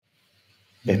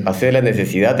Pasé de la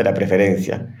necesidad a la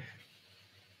preferencia.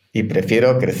 Y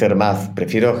prefiero crecer más,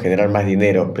 prefiero generar más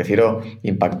dinero, prefiero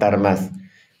impactar más,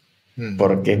 Mm,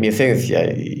 porque es mi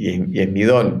esencia y es mi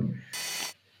don.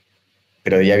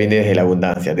 Pero ya viene desde la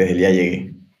abundancia, desde el ya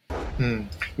llegué. mm.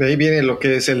 De ahí viene lo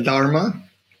que es el Dharma.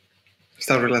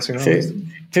 ¿Está relacionado esto? Sí,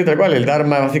 sí, tal cual. El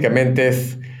Dharma básicamente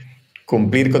es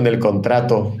cumplir con el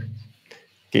contrato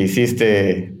que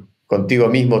hiciste contigo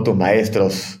mismo, tus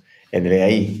maestros, en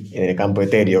el campo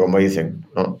etéreo, como dicen,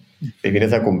 ¿no? Te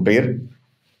vienes a cumplir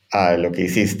a lo que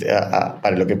hiciste,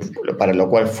 para lo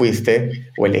cual fuiste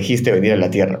o elegiste venir a la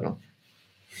Tierra, ¿no?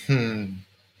 Mm.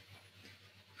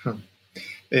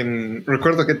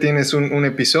 Recuerdo que tienes un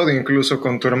episodio incluso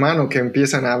con tu hermano que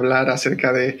empiezan a hablar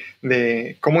acerca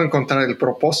de cómo encontrar el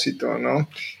propósito, ¿no?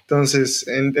 Entonces,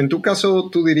 en tu caso,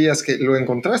 ¿tú dirías que lo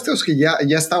encontraste o es que ya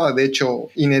estaba de hecho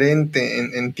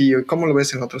inherente en ti? ¿Cómo lo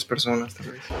ves en otras personas, tal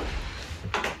vez?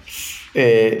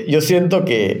 Yo siento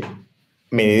que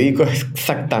me dedico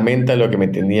exactamente a lo que me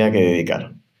tenía que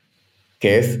dedicar,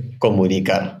 que es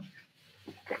comunicar.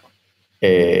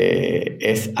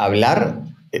 Es hablar,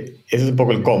 eso es un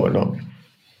poco el cómo, ¿no?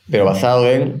 Pero basado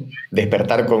en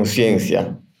despertar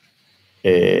conciencia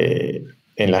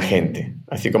en la gente,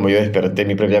 así como yo desperté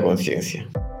mi propia conciencia.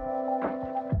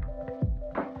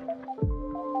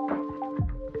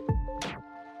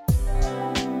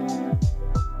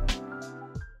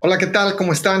 Hola, ¿qué tal?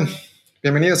 ¿Cómo están?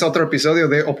 Bienvenidos a otro episodio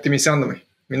de Optimizándome.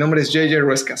 Mi nombre es JJ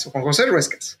Ruescas o Juan José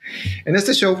Ruescas. En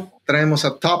este show traemos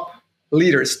a top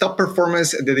leaders, top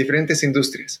performers de diferentes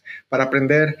industrias para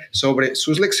aprender sobre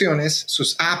sus lecciones,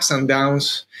 sus ups and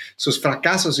downs, sus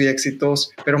fracasos y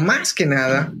éxitos, pero más que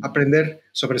nada aprender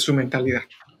sobre su mentalidad.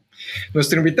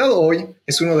 Nuestro invitado hoy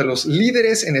es uno de los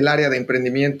líderes en el área de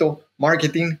emprendimiento,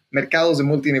 marketing, mercados de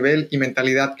multinivel y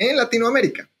mentalidad en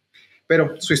Latinoamérica.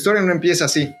 Pero su historia no empieza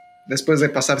así. Después de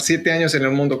pasar 7 años en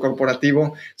el mundo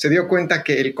corporativo, se dio cuenta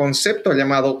que el concepto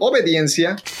llamado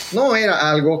obediencia no era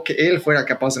algo que él fuera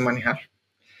capaz de manejar.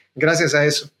 Gracias a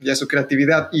eso y a su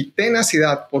creatividad y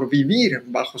tenacidad por vivir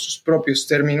bajo sus propios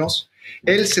términos,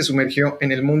 él se sumergió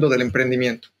en el mundo del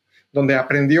emprendimiento, donde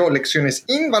aprendió lecciones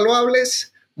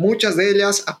invaluables, muchas de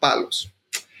ellas a palos.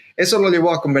 Eso lo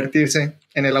llevó a convertirse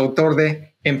en el autor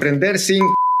de Emprender sin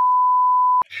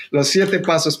los 7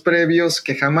 pasos previos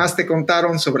que jamás te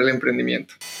contaron sobre el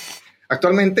emprendimiento.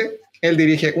 Actualmente, él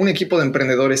dirige un equipo de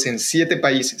emprendedores en 7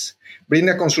 países,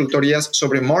 brinda consultorías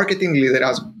sobre marketing y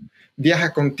liderazgo,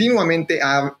 viaja continuamente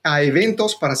a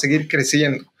eventos para seguir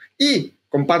creciendo y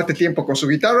comparte tiempo con su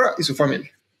guitarra y su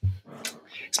familia.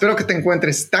 Espero que te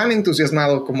encuentres tan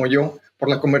entusiasmado como yo por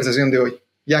la conversación de hoy,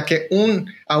 ya que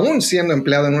aún siendo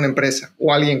empleado en una empresa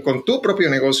o alguien con tu propio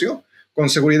negocio, con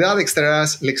seguridad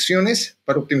extraerás lecciones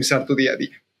para optimizar tu día a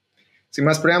día. Sin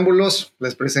más preámbulos,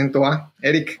 les presento a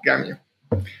Eric Gamio.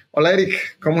 Hola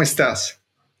Eric, ¿cómo estás?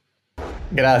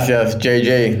 Gracias,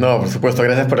 JJ. No, por supuesto,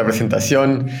 gracias por la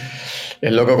presentación.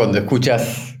 Es loco cuando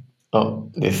escuchas, ¿no?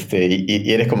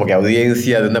 Y eres como que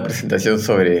audiencia de una presentación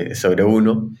sobre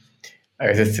uno. A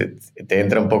veces te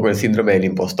entra un poco el síndrome del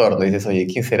impostor, ¿no? Dices, oye,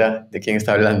 ¿quién será? ¿De quién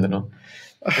está hablando, no?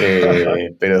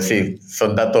 Pero sí,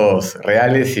 son datos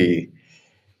reales y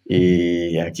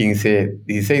a 15,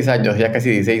 16 años, ya casi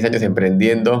 16 años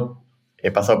emprendiendo, he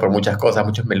pasado por muchas cosas,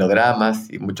 muchos melodramas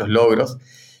y muchos logros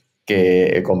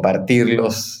que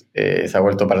compartirlos se ha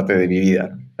vuelto parte de mi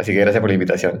vida. Así que gracias por la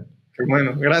invitación.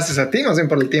 Bueno, gracias a ti más bien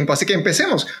por el tiempo. Así que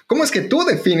empecemos. ¿Cómo es que tú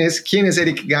defines quién es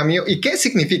Eric Gamio y qué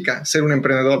significa ser un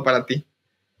emprendedor para ti?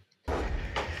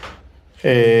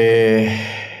 Eh,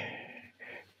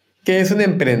 ¿Qué es un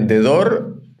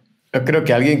emprendedor? Yo creo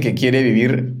que alguien que quiere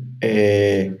vivir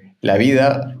la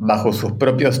vida bajo sus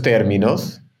propios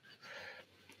términos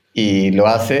y lo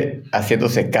hace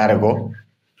haciéndose cargo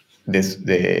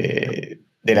de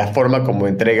la forma como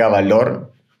entrega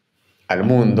valor al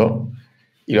mundo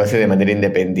y lo hace de manera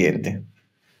independiente.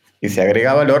 Y se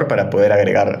agrega valor para poder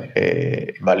agregar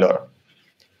valor,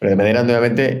 pero de manera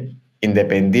nuevamente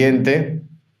independiente,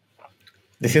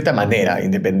 de cierta manera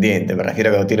independiente, me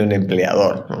refiero a que no tiene un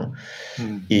empleador, ¿no?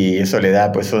 Y eso le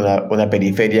da pues una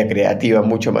periferia creativa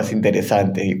mucho más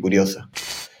interesante y curiosa.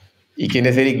 ¿Y quién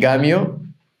es Eric Gamio?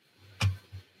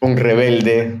 Un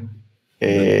rebelde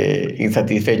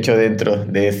insatisfecho dentro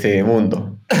de ese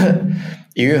mundo.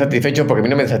 Y digo insatisfecho porque a mí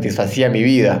no me satisfacía mi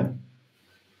vida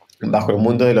bajo el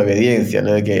mundo de la obediencia,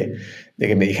 ¿no? De que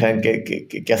me dijeran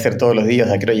qué hacer todos los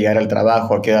días, a qué hora llegar al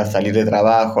trabajo, a qué hora salir de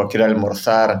trabajo, a qué hora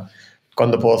almorzar,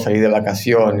 cuándo puedo salir de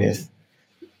vacaciones,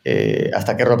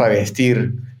 hasta qué ropa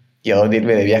vestir y a dónde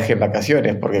irme de viaje en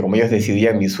vacaciones, porque como ellos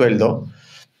decidían mi sueldo,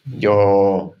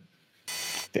 yo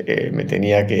me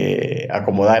tenía que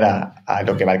acomodar a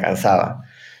lo que me alcanzaba.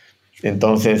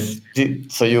 Entonces, sí,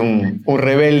 soy un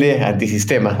rebelde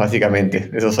antisistema,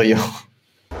 básicamente. Eso soy yo.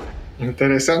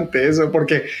 Interesante eso,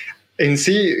 porque en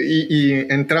sí, y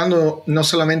entrando no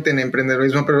solamente en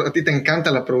emprendedurismo, pero a ti te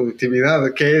encanta la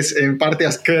productividad, que es en parte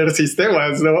crear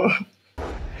sistemas, ¿no?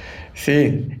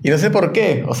 Sí, y no sé por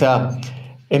qué, o sea,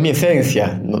 es mi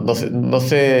esencia, no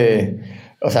sé,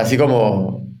 o sea, así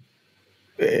como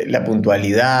la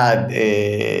puntualidad,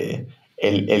 el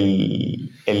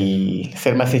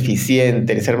ser más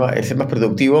eficiente, el ser más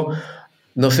productivo,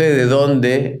 no sé de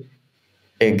dónde,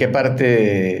 en qué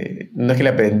parte, no es que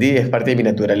la aprendí, es parte de mi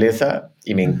naturaleza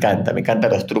y me encantan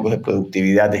los trucos de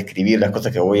productividad, de escribir las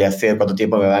cosas que voy a hacer, cuánto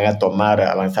tiempo me van a tomar,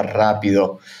 avanzar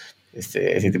rápido,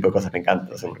 ese tipo de cosas me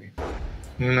encantan, no sé por qué.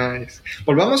 Nice.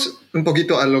 Volvamos un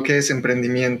poquito a lo que es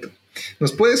emprendimiento.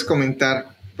 ¿Nos puedes comentar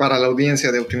para la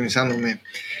audiencia de Optimizándome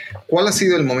cuál ha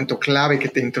sido el momento clave que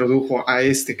te introdujo a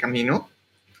este camino?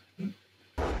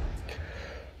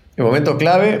 El momento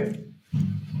clave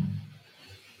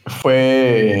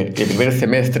fue el primer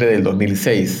semestre del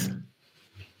 2006,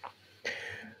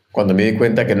 cuando me di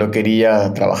cuenta que no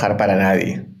quería trabajar para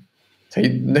nadie. O sea,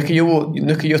 no es que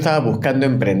yo estaba buscando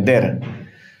emprender,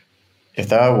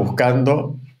 estaba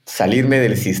buscando salirme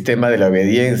del sistema de la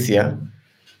obediencia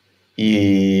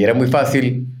y era muy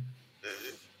fácil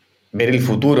ver el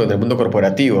futuro en el mundo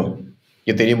corporativo.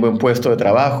 Yo tenía un buen puesto de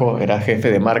trabajo, era jefe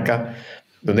de marca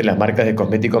de una de las marcas de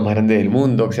cosméticos más grandes del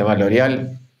mundo, que se llama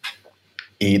L'Oréal,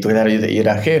 y yo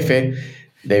era jefe,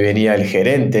 de ahí venía el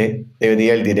gerente, de ahí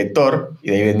venía el director, y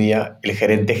de ahí venía el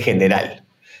gerente general,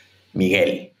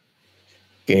 Miguel,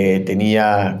 que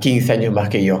tenía 15 años más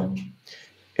que yo.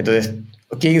 Entonces,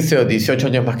 15 o 18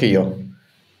 años más que yo.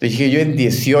 Entonces dije, yo en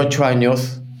 18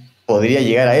 años podría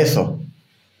llegar a eso.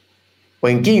 O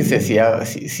en 15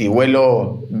 si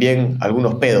vuelo bien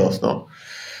algunos pedos, ¿no?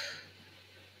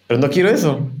 Pero no quiero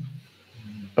eso.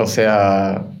 O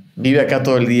sea, vive acá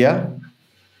todo el día,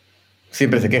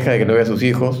 siempre se queja de que no ve a sus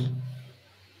hijos.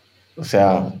 O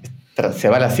sea, se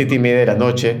va a las 7:30 de la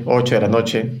noche, 8 de la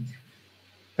noche,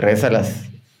 regresa a las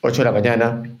 8 de la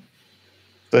mañana.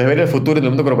 Entonces ver el futuro en el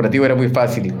mundo corporativo era muy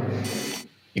fácil.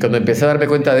 Y cuando empecé a darme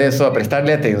cuenta de eso, a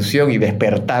prestarle atención y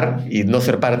despertar y no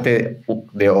ser parte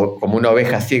como una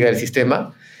oveja ciega del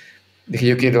sistema, dije,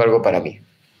 yo quiero algo para mí.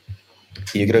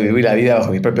 Y yo quiero vivir la vida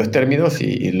bajo mis propios términos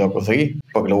y lo conseguí,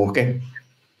 porque lo busqué.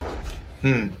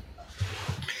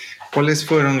 ¿Cuáles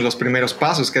fueron los primeros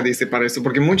pasos que diste para esto?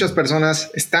 Porque muchas personas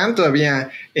están todavía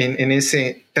en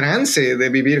ese trance de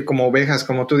vivir como ovejas,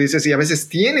 como tú dices, y a veces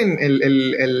tienen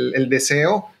el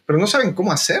deseo, pero no saben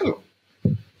cómo hacerlo.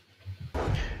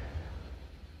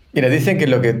 Mira, dicen que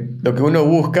lo que uno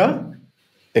busca,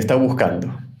 está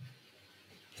buscando.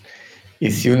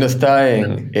 Y si uno está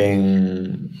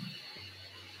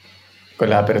con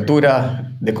la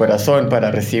apertura de corazón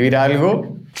para recibir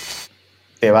algo,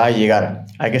 te va a llegar.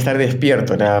 Hay que estar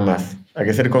despierto nada más. Hay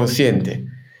que ser consciente,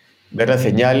 ver las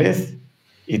señales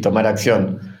y tomar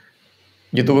acción.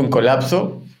 Yo tuve un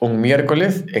colapso un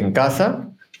miércoles en casa.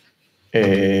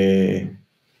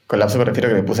 Colapso me refiero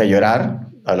a que me puse a llorar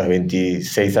a los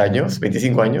 26 años,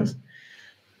 25 años,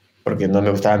 porque no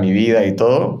me gustaba mi vida y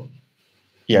todo.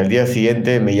 Y al día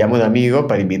siguiente me llama un amigo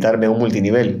para invitarme a un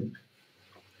multinivel.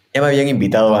 Ya me habían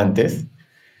invitado antes,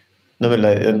 no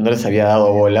les había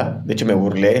dado bola, de hecho me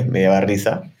burlé, me daba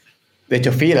risa. De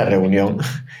hecho fui a la reunión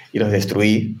y los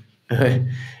destruí.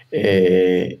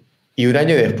 Y un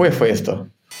año después fue esto.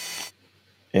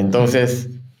 Entonces,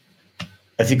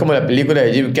 así como la película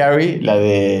de Jim Carrey, la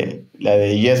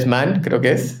de Yes Man, creo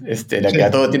que es, la que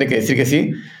a todo tiene que decir que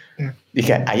sí.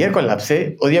 Dije, ayer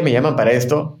colapsé, hoy día me llaman para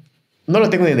esto, no lo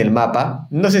tengo ni en el mapa,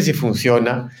 no sé si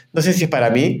funciona, no sé si es para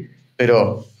mí,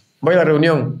 pero voy a la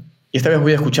reunión y esta vez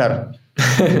voy a escuchar.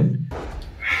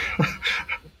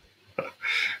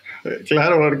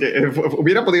 Claro, porque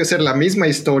hubiera podido ser la misma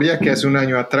historia que hace un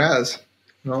año atrás,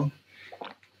 ¿no?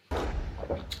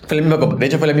 De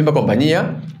hecho, fue la misma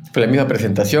compañía, fue la misma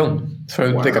presentación,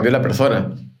 solamente cambió la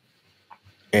persona.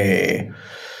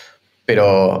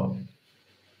 Pero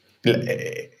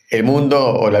el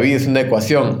mundo o la vida es una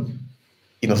ecuación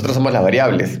y nosotros somos las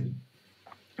variables.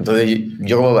 Entonces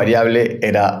yo como variable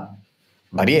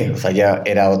varié, o sea, ya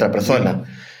era otra persona.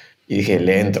 Y dije,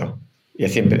 le entro. Y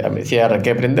así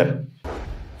arranqué a aprender.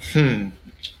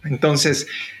 Entonces,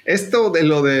 esto de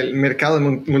lo del mercado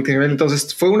multinivel,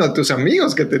 entonces fue uno de tus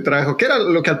amigos que te trajo. ¿Qué era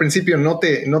lo que al principio no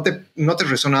te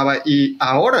resonaba y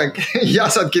ahora que ya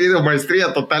has adquirido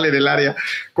maestría total en el área,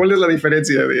 cuál es la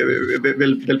diferencia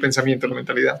del pensamiento, la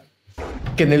mentalidad?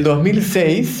 Que en el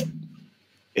 2006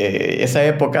 esa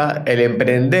época el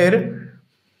emprender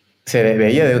se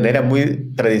veía de una era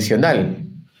muy tradicional.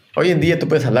 Hoy en día tú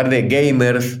puedes hablar de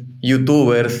gamers,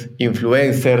 youtubers,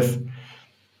 influencers,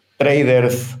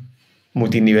 traders,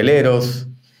 multiniveleros,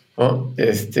 ¿no?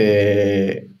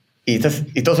 Y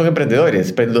todos son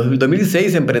emprendedores. Pero en el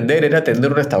 2006 emprender era tener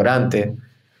un restaurante,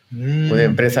 una Mm,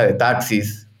 empresa de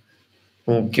taxis,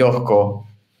 un kiosco,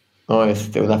 ¿no?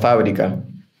 Una fábrica.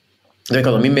 Entonces,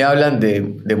 cuando a mí me hablan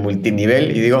de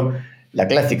multinivel, y digo, la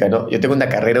clásica, ¿no? Yo tengo una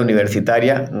carrera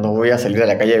universitaria, no voy a salir a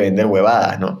la calle a vender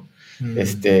huevadas, ¿no? mm.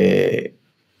 Entonces,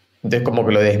 como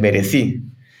que lo desmerecí.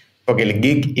 Porque el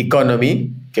gig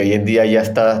economy, que hoy en día ya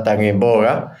está tan en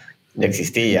boga, no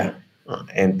existía, ¿no?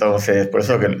 Entonces, por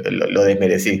eso que lo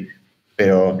desmerecí.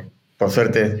 Pero, por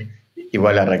suerte,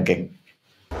 igual arranqué.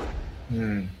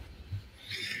 Mm.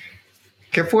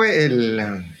 ¿Qué fue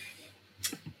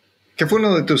 ¿Qué fue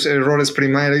uno de tus errores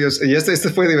primarios? Y este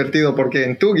fue divertido porque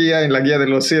en tu guía, en la guía de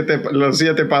los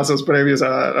siete pasos previos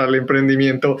al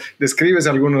emprendimiento, describes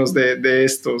algunos de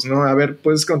estos, ¿no? A ver,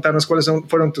 ¿puedes contarnos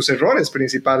fueron tus errores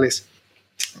principales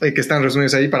que están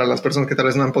resumidos ahí para las personas que tal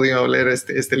vez no han podido leer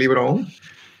este libro aún?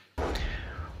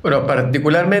 Bueno,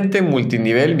 particularmente en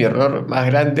multinivel, mi error más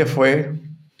grande fue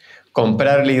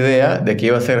comprar la idea de que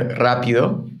iba a ser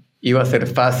rápido, iba a ser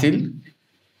fácil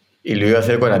y lo iba a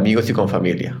hacer con amigos y con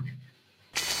familia.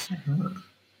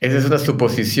 Esa es una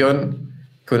suposición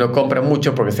que uno compra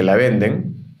mucho porque se la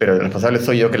venden, pero el responsable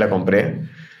soy yo que la compré.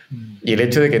 Y el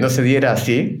hecho de que no se diera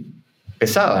así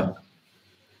pesaba.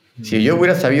 Si yo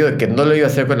hubiera sabido que no lo iba a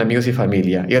hacer con amigos y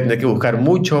familia, iba a tener que buscar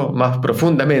mucho más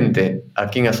profundamente a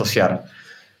quién asociar,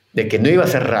 de que no iba a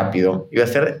ser rápido, iba a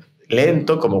ser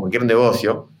lento como cualquier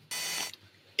negocio,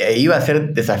 e iba a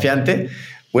ser desafiante,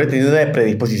 hubiera tenido una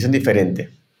predisposición diferente,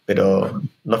 pero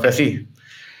no fue así.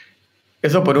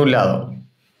 Eso por un lado.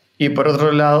 Y por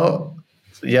otro lado,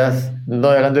 ya no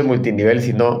hablando de multinivel,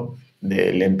 sino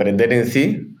del emprender en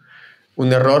sí,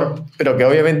 un error, pero que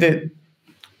obviamente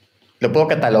lo puedo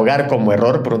catalogar como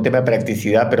error por un tema de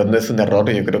practicidad, pero no es un error,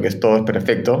 yo creo que todo es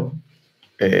perfecto,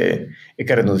 es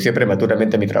que renuncié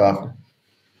prematuramente a mi trabajo.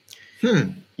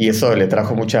 Hmm. Y eso le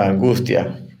trajo mucha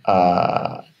angustia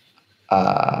a,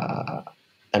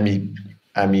 a mi,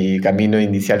 a mi camino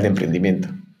inicial de emprendimiento.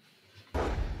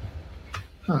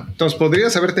 Entonces,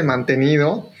 podrías haberte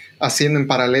mantenido haciendo en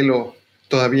paralelo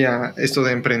todavía esto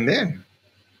de emprender.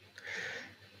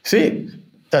 Sí,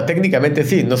 o sea, técnicamente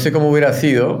sí, no sé cómo hubiera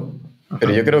sido,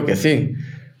 pero Ajá. yo creo que sí.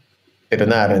 Pero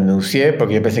nada, renuncié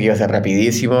porque yo pensé que iba a ser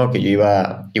rapidísimo, que yo iba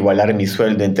a igualar mi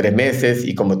sueldo en 3 meses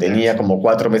y como tenía como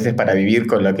 4 meses para vivir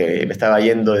con lo que me estaba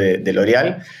yendo de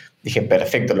L'Oreal, dije,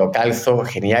 perfecto, lo calzo,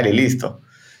 genial y listo.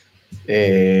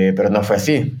 Pero no fue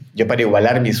así. Yo para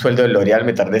igualar mi sueldo de L'Oreal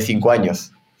me tardé 5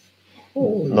 años,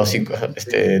 no Oh, 5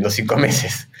 meses. no sé cómo es.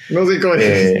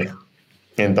 Eh,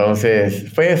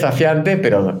 entonces fue desafiante,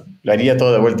 pero lo haría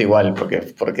todo de vuelta igual,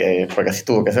 porque así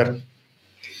tuvo que ser.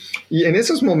 Y en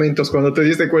esos momentos, cuando te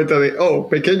diste cuenta de, oh,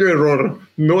 pequeño error,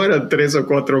 no eran 3 o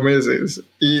 4 meses,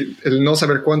 y el no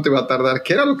saber cuánto iba a tardar,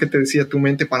 ¿qué era lo que te decía tu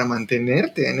mente para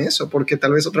mantenerte en eso? Porque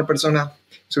tal vez otra persona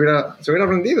se hubiera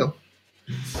rendido.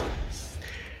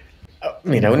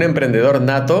 Mira, un emprendedor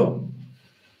nato,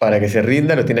 para que se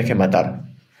rinda, lo tienes que matar.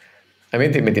 A mí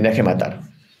me tienes que matar.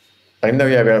 Para mí no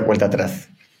había vuelta atrás.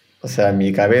 O sea,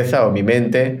 mi cabeza o mi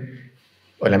mente,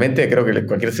 o la mente, creo que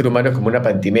cualquier ser humano es como una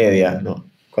pantimedia, ¿no?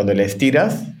 Cuando la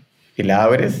estiras y la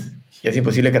abres, ya es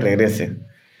imposible que regrese.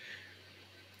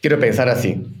 Quiero pensar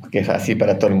así, que es así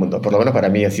para todo el mundo. Por lo menos para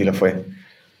mí así lo fue.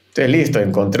 Entonces, listo,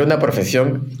 encontré una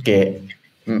profesión que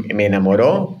me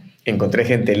enamoró, encontré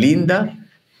gente linda,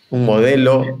 un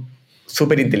modelo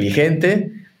súper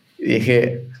inteligente, y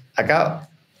dije, acá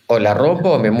o la rompo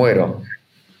o me muero,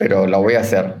 pero la voy a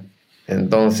hacer.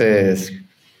 Entonces,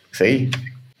 seguí.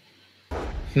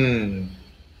 Hmm.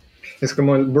 Es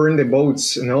como el burn the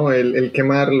boats, ¿no? El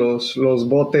quemar los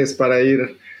botes para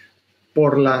ir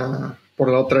por la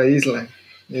otra isla.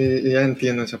 Y ya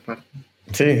entiendo esa parte.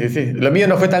 Sí, sí, sí. Lo mío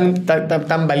no fue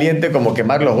tan valiente como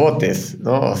quemar los botes,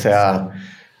 ¿no? O sea,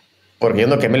 porque yo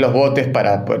no quemé los botes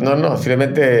para... Pues, no, no,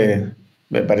 simplemente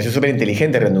me pareció súper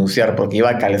inteligente renunciar porque iba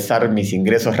a calzar mis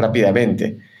ingresos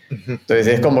rápidamente. Entonces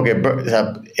es como que, o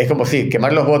sea, es como si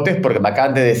quemar los botes porque me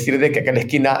acaban de decir de que acá en la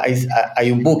esquina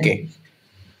hay un buque.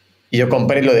 Y yo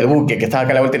compré lo del buque que estaba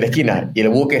acá a la vuelta de la esquina. Y el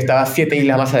buque estaba 7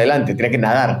 islas más adelante, tenía que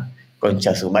nadar.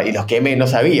 Concha su madre. Y los quemé, no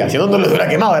sabía. Si no, no los hubiera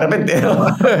quemado de repente, ¿no?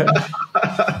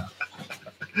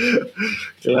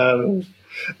 Claro.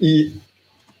 ¿Y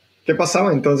qué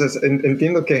pasaba entonces?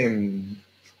 Entiendo que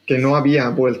no había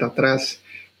vuelta atrás.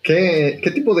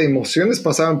 ¿Qué tipo de emociones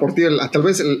pasaban por ti? Tal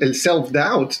vez el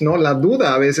self-doubt, ¿no? La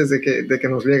duda a veces de que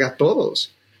nos llega a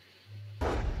todos.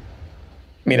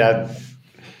 Mira,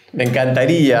 me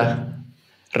encantaría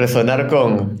resonar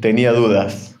con tenía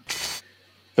dudas,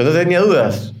 pero no tenía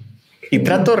dudas. Y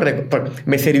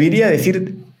me serviría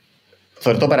decir,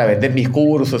 sobre todo para vender mis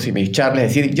cursos y mis charlas,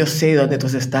 decir, yo sé dónde tú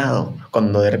has estado.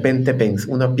 Cuando de repente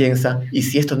uno piensa, ¿y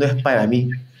si esto no es para mí?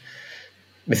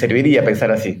 Me serviría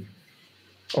pensar así,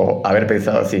 o haber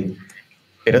pensado así.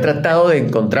 Pero he tratado de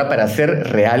encontrar, para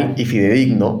ser real y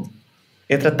fidedigno,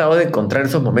 he tratado de encontrar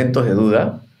esos momentos de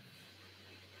duda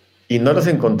y no los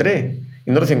encontré. Y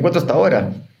no los encuentro hasta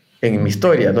ahora en mi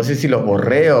historia. No sé si los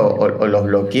borré o los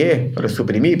bloqueé o los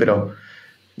suprimí, pero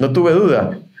no tuve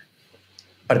duda.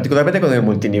 Particularmente con el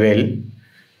multinivel,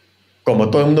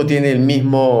 como todo el mundo tiene el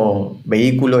mismo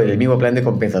vehículo, el mismo plan de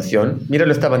compensación,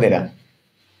 míralo de esta manera.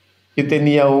 Yo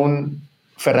tenía un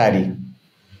Ferrari,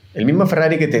 el mismo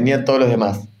Ferrari que tenían todos los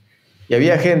demás. Y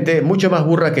había gente mucho más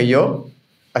burra que yo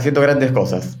haciendo grandes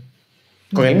cosas.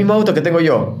 Con el mismo auto que tengo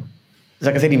yo. O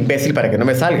sea, que ser imbécil para que no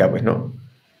me salga, pues, ¿no?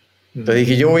 Entonces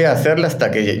dije, yo voy a hacerla hasta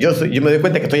que yo me doy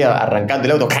cuenta que estoy arrancando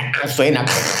el auto, suena,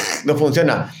 no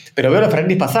funciona. Pero veo a los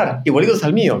Ferraris pasar, igualitos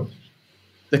al mío.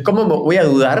 Entonces, ¿cómo voy a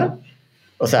dudar?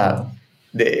 O sea,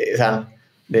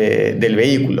 del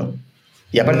vehículo.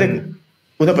 Y aparte,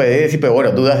 uno puede decir, pero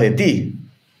bueno, dudas de ti,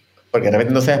 porque de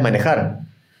repente no sabes manejar.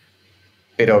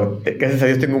 Pero gracias a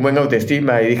Dios tengo un buen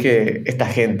autoestima y dije, esta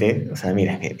gente, o sea,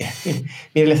 mírale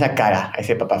esa cara a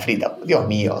ese papa frita, Dios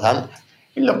mío, o sea,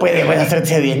 él no puede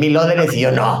hacerse $10,000 y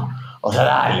yo no, o sea,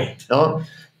 dale, ¿no?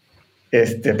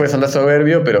 Puede sonar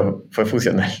soberbio, pero fue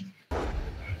funcional.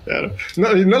 Claro.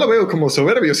 No, y no lo veo como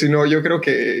soberbio, sino yo creo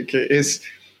que es...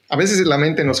 A veces la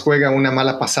mente nos juega una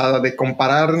mala pasada de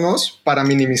compararnos para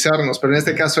minimizarnos, pero en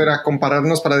este caso era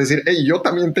compararnos para decir, hey, yo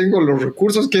también tengo los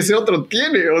recursos que ese otro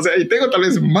tiene, o sea, y tengo tal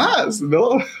vez más,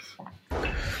 ¿no?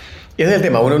 Y ese es el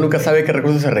tema, uno nunca sabe qué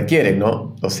recursos se requieren,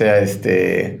 ¿no? O sea,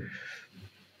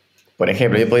 por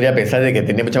ejemplo, yo podría pensar de que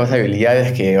tenía muchas más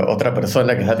habilidades que otra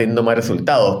persona que está teniendo más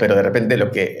resultados, pero de repente lo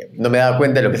que no me daba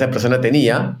cuenta de lo que esa persona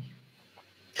tenía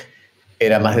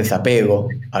era más desapego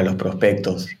a los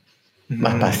prospectos,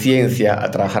 más paciencia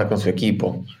a trabajar con su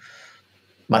equipo,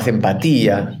 más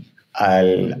empatía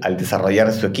al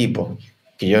desarrollar su equipo,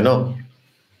 que yo no.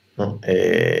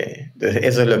 Entonces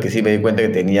eso es lo que sí me di cuenta que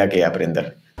tenía que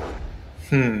aprender.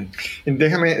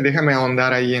 Déjame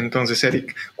ahondar ahí entonces,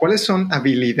 Eric. ¿Cuáles son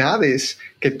habilidades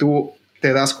que tú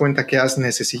te das cuenta que has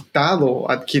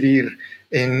necesitado adquirir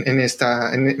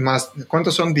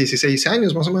 ¿cuántos son? 16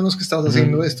 años más o menos que estás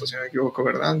haciendo esto, si no me equivoco,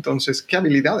 ¿verdad? Entonces, ¿qué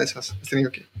habilidades has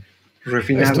tenido que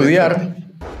refinar?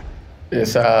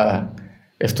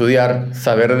 Estudiar,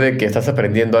 saber de que estás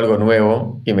aprendiendo algo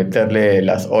nuevo y meterle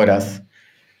las horas.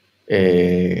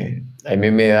 A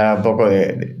mí me da un poco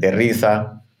de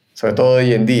risa, sobre todo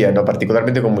hoy en día, ¿no?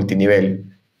 Particularmente con multinivel.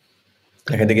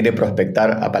 La gente quiere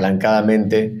prospectar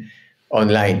apalancadamente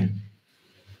online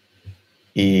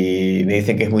y me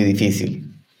dicen que es muy difícil.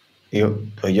 Digo,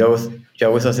 pues yo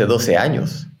hago eso hace 12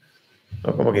 años,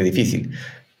 ¿no? ¿Cómo que es difícil?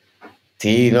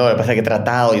 Sí, no, lo que pasa es que he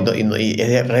tratado y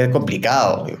es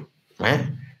complicado. Digo,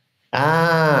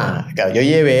 claro, yo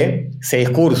llevé 6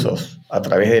 cursos a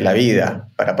través de la vida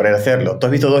para poder hacerlo. Tú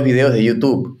has visto 2 videos de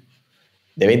YouTube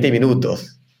de 20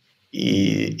 minutos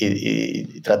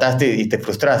y trataste y te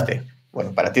frustraste.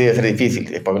 Bueno, para ti debe ser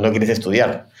difícil, es porque no quieres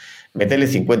estudiar. Métele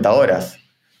 50 horas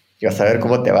y vas a ver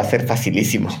cómo te va a ser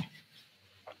facilísimo.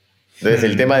 Entonces,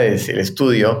 el tema del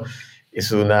estudio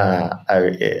es una,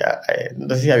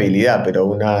 no sé si habilidad,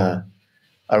 pero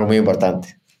algo muy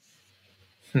importante.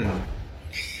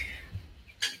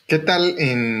 ¿Qué tal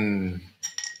en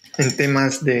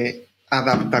temas de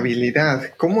adaptabilidad?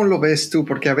 ¿Cómo lo ves tú?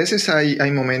 Porque a veces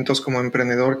hay momentos como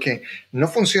emprendedor que no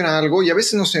funciona algo y a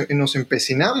veces nos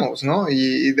empecinamos, ¿no?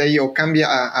 Y de ahí o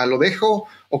cambia a lo dejo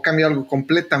o cambia algo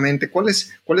completamente. ¿Cuál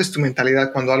es tu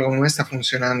mentalidad cuando algo no está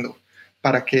funcionando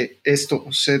para que esto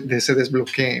se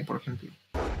desbloquee, por ejemplo?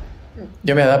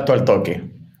 Yo me adapto al toque.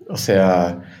 O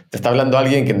sea, te está hablando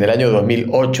alguien que en el año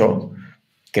 2008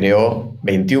 creó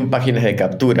 21 páginas de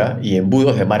captura y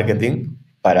embudos de marketing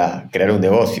para crear un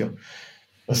negocio.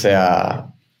 O sea,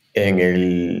 en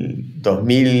el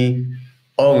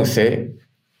 2011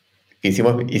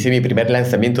 hice mi primer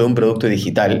lanzamiento de un producto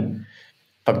digital,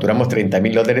 facturamos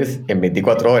 $30,000 en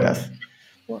 24 horas.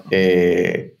 Wow.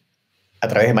 A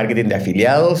través de marketing de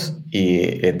afiliados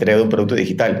y entrega de un producto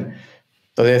digital.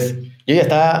 Entonces, yo ya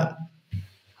estaba...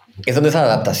 Eso no es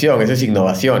adaptación, eso es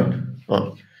innovación,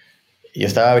 ¿no? Yo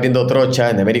estaba abriendo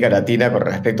trocha en América Latina con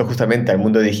respecto justamente al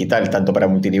mundo digital, tanto para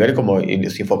multinivel como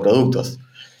los infoproductos.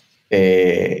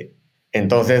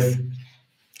 Entonces,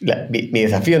 mi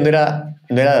desafío no era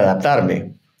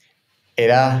adaptarme,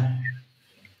 era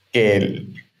que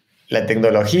la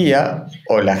tecnología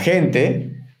o la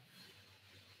gente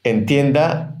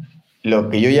entienda lo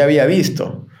que yo ya había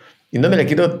visto. Y no me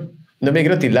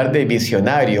quiero tildar de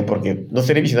visionario, porque no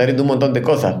seré visionario en un montón de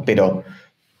cosas, pero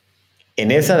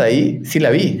en esa de ahí sí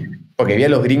la vi, porque vi a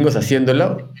los gringos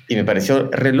haciéndolo y me pareció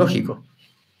re lógico.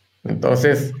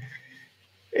 Entonces,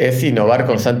 es innovar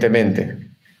constantemente,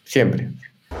 siempre.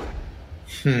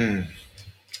 En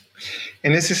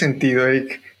ese sentido,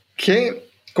 Eric, ¿qué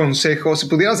consejo, si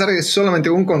pudieras darle solamente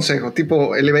un consejo,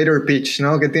 tipo elevator pitch,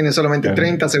 ¿no? Que tiene solamente Claro.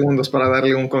 30 segundos para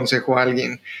darle un consejo a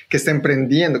alguien que está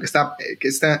emprendiendo, que está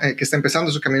empezando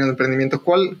su camino de emprendimiento,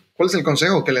 ¿cuál es el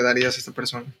consejo que le darías a esta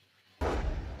persona?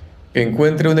 Que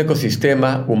encuentre un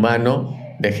ecosistema humano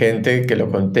de gente que lo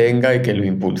contenga y que lo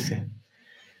impulse.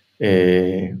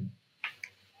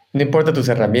 No importa tus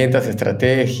herramientas,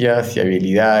 estrategias y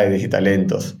habilidades y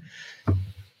talentos,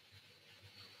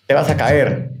 te vas a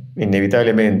caer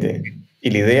inevitablemente.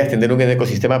 Y la idea es tener un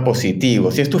ecosistema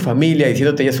positivo. Si es tu familia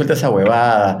diciéndote ya suelta esa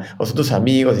huevada, o son tus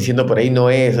amigos diciendo por ahí no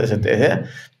es, etc.,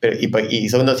 y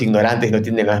son unos ignorantes y no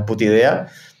tienen la más puta idea,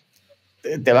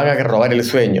 te van a robar el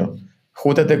sueño.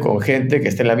 Júntate con gente que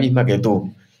esté en la misma que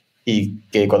tú y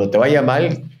que cuando te vaya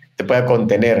mal te pueda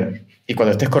contener y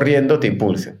cuando estés corriendo te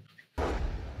impulse.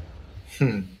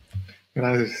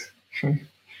 Gracias.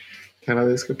 Te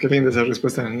agradezco. Qué linda esa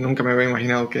respuesta. Nunca me había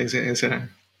imaginado que ese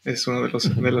es uno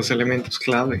de los elementos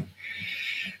clave.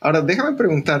 Ahora, déjame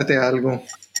preguntarte algo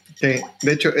que,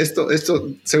 de hecho, esto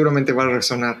seguramente va a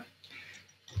resonar.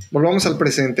 Volvamos al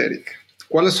presente, Eric.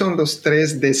 ¿Cuáles son los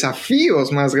 3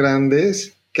 desafíos más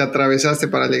grandes que atravesaste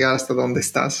para llegar hasta donde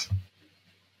estás?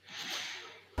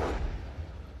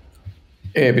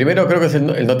 Primero creo que es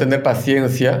el no tener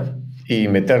paciencia y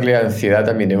meterle ansiedad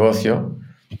a mi negocio.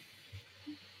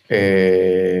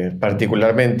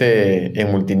 Particularmente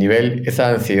en multinivel, esa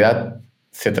ansiedad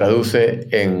se traduce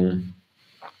en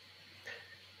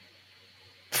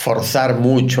forzar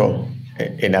mucho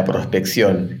en la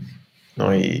prospección,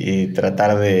 ¿no? y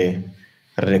tratar de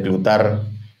reclutar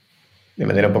de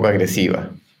manera un poco agresiva.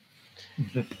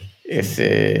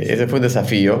 Ese fue un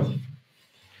desafío.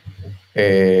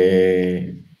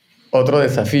 Otro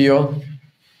desafío,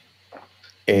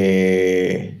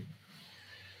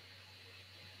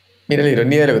 mira la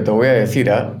ironía de lo que te voy a decir,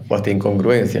 o hasta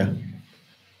incongruencia.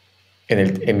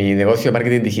 En mi negocio de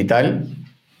marketing digital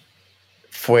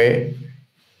fue,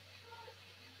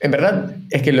 en verdad,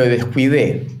 es que lo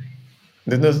descuidé.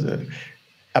 Entonces,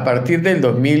 a partir del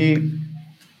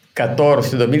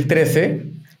 2014, 2013,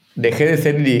 dejé de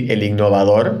ser el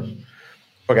innovador,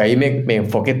 porque ahí me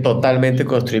enfoqué totalmente en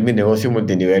construir mi negocio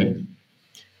multinivel.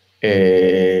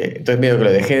 Entonces medio que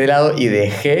lo dejé de lado y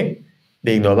dejé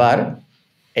de innovar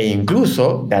e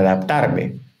incluso de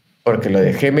adaptarme, porque lo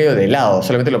dejé medio de lado,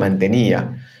 solamente lo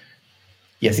mantenía.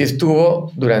 Y así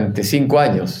estuvo durante 5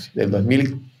 años, del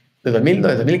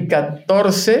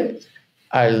 2014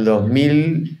 al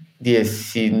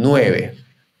 2019.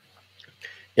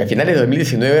 Y a finales de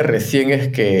 2019 recién es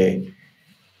que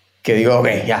digo, ok,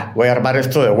 ya, voy a armar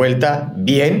esto de vuelta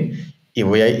bien y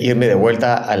voy a irme de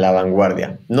vuelta a la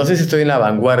vanguardia. No sé si estoy en la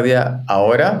vanguardia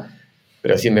ahora,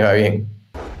 pero sí me va bien.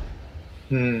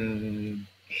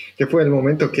 ¿Qué fue el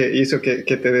momento que hizo que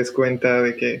te des cuenta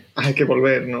de que hay que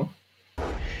volver, no?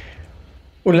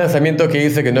 Un lanzamiento que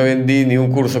hice que no vendí ni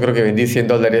un curso, creo que vendí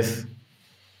 $100.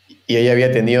 Y ella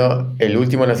había tenido, el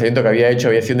último lanzamiento que había hecho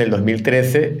había sido en el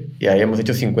 2013 y habíamos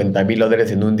hecho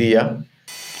 $50,000 en un día.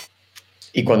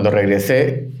 Y cuando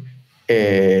regresé,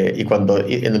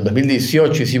 en el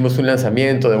 2018 hicimos un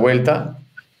lanzamiento de vuelta,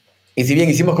 y si bien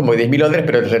hicimos como $10,000,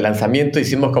 pero el relanzamiento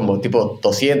hicimos como tipo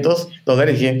 $200,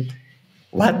 y dije,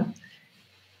 ¿what?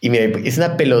 Y es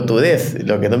una pelotudez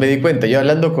lo que no me di cuenta. Yo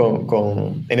hablando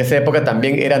en esa época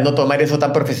también era no tomar eso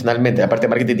tan profesionalmente, la parte de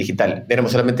marketing digital.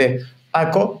 Éramos solamente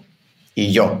Paco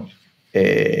y yo.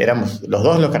 Éramos los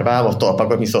dos, los cargábamos todos.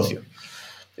 Paco es mi socio.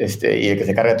 Y el que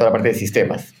se carga de toda la parte de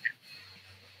sistemas.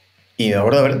 Y me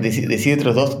acuerdo de decir entre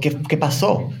los dos, ¿qué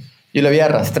pasó? Yo lo había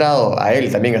arrastrado a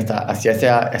él también hacia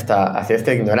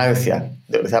esta ignorancia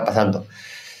de lo que estaba pasando.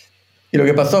 Y lo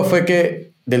que pasó fue que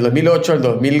del 2008 al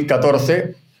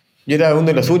 2014 yo era uno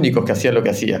de los únicos que hacía lo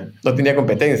que hacía. No tenía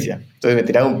competencia. Entonces me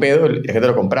tiraba un pedo y la gente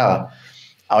lo compraba.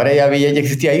 Ahora ya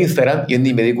existía Instagram y yo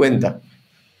ni me di cuenta.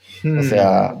 O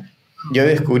sea, yo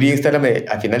descubrí Instagram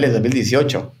a finales de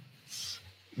 2018.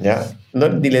 ¿Ya?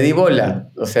 Ni le di bola.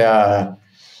 O sea,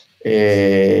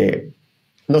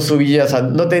 no subía, o sea,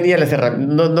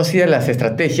 no hacía las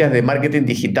estrategias de marketing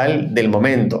digital del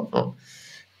momento, ¿no?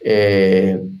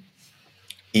 Eh,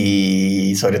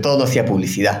 y sobre todo no hacía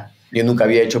publicidad. Yo nunca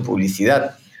había hecho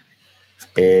publicidad.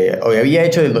 O había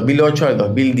hecho del 2008 al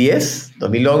 2010,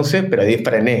 2011, pero ahí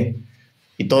frené.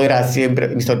 Y todo era siempre,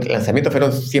 mis lanzamientos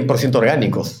fueron 100%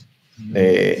 orgánicos.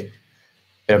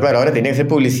 Pero claro, ahora tenía que hacer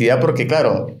publicidad porque,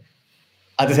 claro,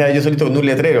 antes era yo solito con un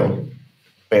letrero,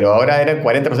 pero ahora eran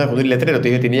 40 personas con un letrero,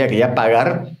 entonces yo tenía que ya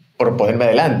pagar por ponerme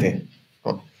adelante,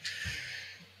 ¿no?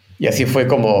 Y así fue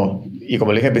como le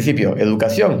dije al principio,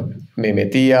 educación. Me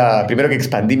metía, primero que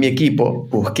expandí mi equipo,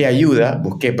 busqué ayuda,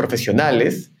 busqué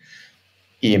profesionales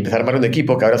y empecé a armar un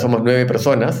equipo, que ahora somos 9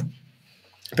 personas.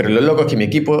 Pero lo loco es que mi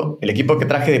equipo, el equipo que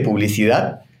traje de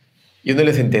publicidad, yo no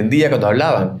les entendía cuando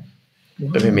hablaban.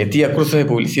 Entonces me metí a cursos de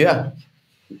publicidad.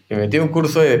 Me metí a un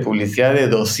curso de publicidad de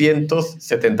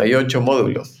 278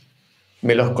 módulos.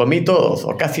 Me los comí todos,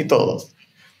 o casi todos.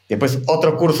 Después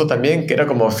otro curso también, que era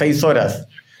como 6 horas.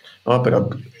 ¿No?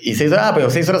 Y 6 horas, pero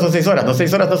 6 horas son 6 horas. No,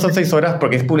 6 horas no son 6 horas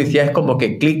porque es publicidad, es como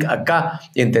que clic acá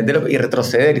y entender y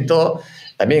retroceder y todo.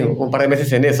 También un par de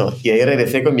meses en eso. Y ahí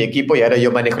regresé con mi equipo y ahora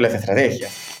yo manejo las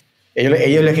estrategias.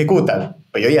 Ellos lo ejecutan,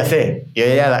 pero yo ya sé. Yo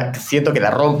ya siento que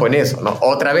la rompo en eso, ¿no?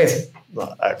 Otra vez,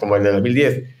 ¿no? Como el de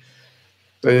 2010.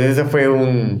 Entonces ese fue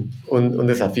un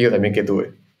desafío también que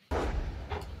tuve.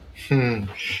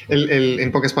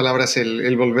 En pocas palabras,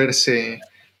 el volverse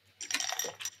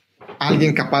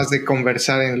alguien capaz de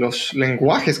conversar en los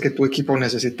lenguajes que tu equipo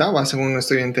necesitaba, según lo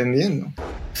estoy entendiendo.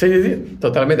 Sí,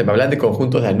 totalmente. Me hablan de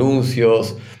conjuntos de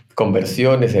anuncios,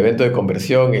 conversiones, eventos de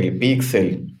conversión, el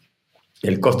pixel,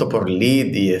 el costo por lead,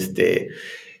 y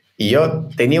yo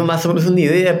tenía más o menos una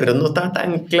idea, pero no estaba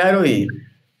tan claro, y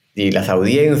las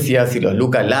audiencias, y los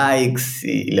lookalikes,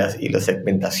 y las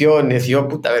segmentaciones, y yo,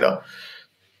 pero...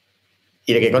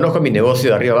 Y el que conozco mi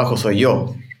negocio de arriba abajo soy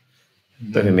yo.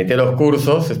 Entonces me metí a los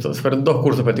cursos, estos fueron 2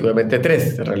 cursos particularmente,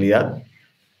 3 en realidad,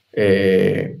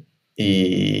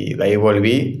 y de ahí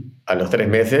volví a los 3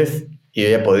 meses y yo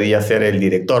ya podía ser el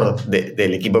director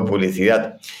del equipo de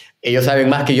publicidad. Ellos saben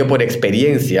más que yo por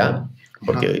experiencia,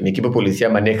 porque mi equipo de publicidad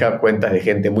maneja cuentas de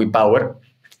gente muy power,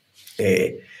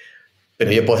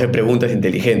 pero yo puedo hacer preguntas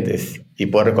inteligentes y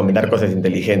puedo recomendar cosas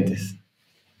inteligentes.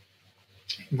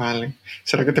 Vale.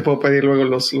 ¿Será que te puedo pedir luego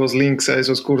los links a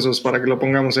esos cursos para que lo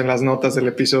pongamos en las notas del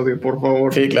episodio, por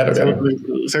favor? Sí, claro.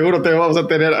 Seguro te vamos a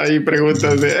tener ahí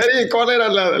preguntas de ¿cuáles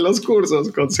eran los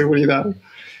cursos? Con seguridad.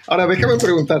 Ahora, déjame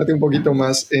preguntarte un poquito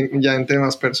más ya en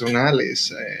temas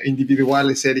personales,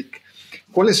 individuales, Eric.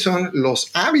 ¿Cuáles son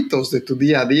los hábitos de tu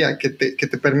día a día que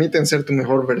te permiten ser tu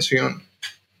mejor versión?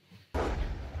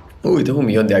 Tengo un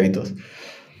millón de hábitos.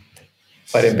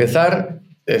 Para empezar,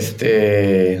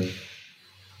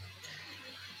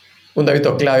 un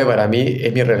hábito clave para mí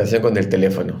es mi relación con el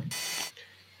teléfono.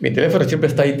 Mi teléfono siempre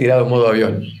está ahí tirado en modo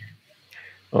avión,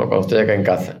 ¿no? Cuando estoy acá en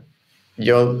casa.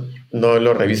 Yo no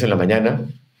lo reviso en la mañana.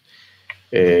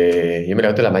 Yo me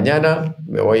levanto en la mañana,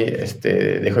 me voy,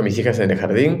 dejo a mis hijas en el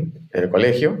jardín, en el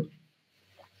colegio.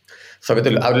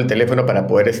 Solamente abro el teléfono para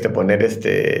poder poner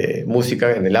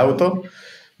música en el auto.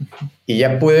 Y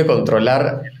ya pude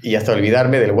controlar y hasta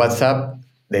olvidarme del WhatsApp,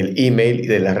 del email y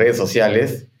de las redes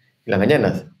sociales en las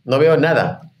mañanas. No veo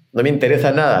nada, no me interesa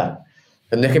nada.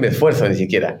 No es que me esfuerzo ni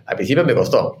siquiera. Al principio me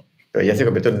costó, pero ya se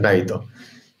convirtió en un hábito.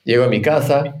 Llego a mi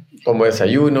casa, tomo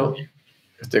desayuno,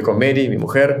 estoy con Mary, mi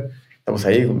mujer, estamos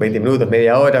ahí 20 minutos,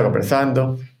 media hora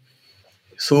conversando.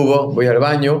 Subo, voy al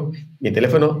baño, mi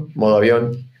teléfono, modo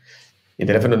avión. Mi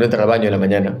teléfono no entra al baño en la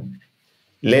mañana.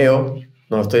 Leo,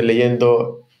 no estoy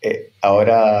leyendo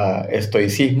ahora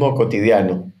estoicismo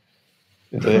cotidiano.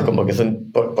 Entonces, como que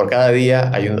son por cada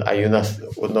día hay unos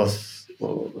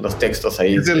textos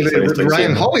ahí. Es el de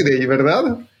Ryan Holiday,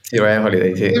 ¿verdad? Sí, Ryan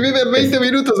Holiday, sí. Vive 20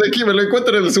 minutos de aquí, me lo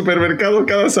encuentro en el supermercado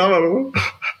cada sábado.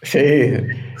 Sí,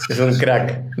 es un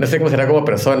crack. No sé cómo será como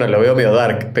persona, lo veo medio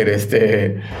dark, pero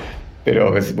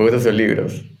me gustan sus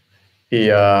libros. Y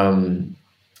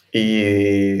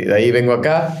de ahí vengo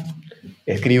acá,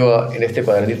 escribo en este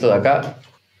cuadernito de acá,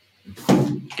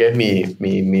 que es mi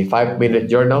 5-minute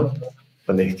journal,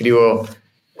 donde escribo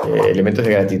elementos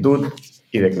de gratitud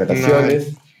y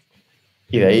declaraciones.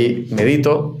 Y de ahí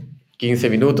medito 15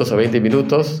 minutos o 20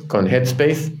 minutos con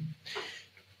Headspace.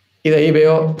 Y de ahí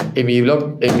veo en mi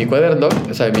blog, en mi cuaderno,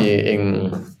 o sea,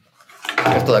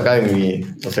 esto de acá,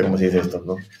 no sé cómo se dice esto,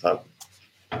 ¿no? O sea,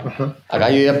 acá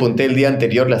yo ya apunté el día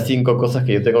anterior las 5 cosas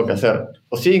que yo tengo que hacer,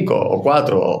 o 5, o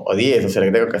 4, o 10, o sea,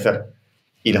 que tengo que hacer.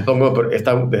 Y las pongo,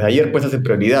 desde ayer puestas en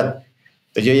prioridad.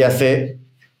 Entonces yo ya sé,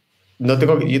 yo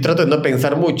trato de no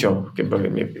pensar mucho,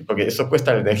 porque eso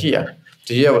cuesta la energía.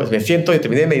 Entonces yo me siento y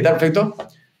terminé de meditar, perfecto.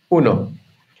 1,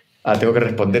 tengo que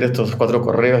responder estos 4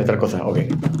 correos y tal cosa, ok.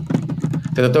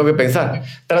 Entonces no tengo que pensar.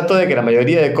 Trato de que la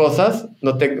mayoría de cosas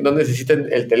no necesiten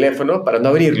el teléfono para no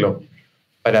abrirlo.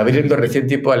 Para abrirlo recién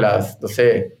tipo a las, no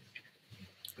sé,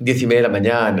 10:30 de la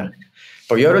mañana.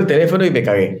 Porque yo abro el teléfono y me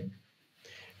cagué.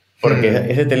 Porque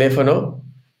ese teléfono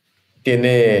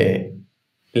tiene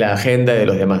la agenda de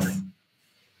los demás.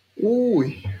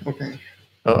 Uy, ok.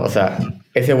 ¿No? O sea,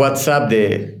 ese WhatsApp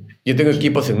de... Yo tengo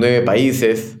equipos en 9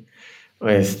 países.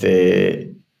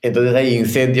 Entonces hay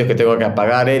incendios que tengo que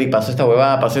apagar. Eric, pasó esta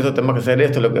huevada, pasó esto, tenemos que hacer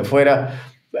esto, lo que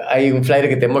fuera. Hay un flyer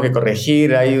que tenemos que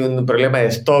corregir. Hay un problema de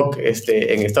stock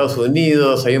en Estados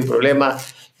Unidos. Hay un problema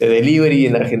de delivery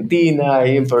en Argentina.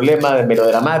 Hay un problema de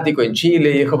melodramático en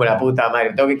Chile. Y es como la puta madre.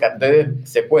 Entonces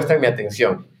secuestran mi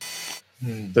atención.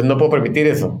 Entonces no puedo permitir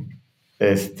eso.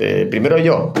 Primero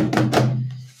yo.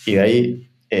 Y de ahí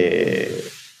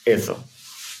eso.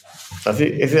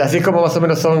 Así es como más o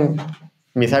menos son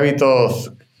mis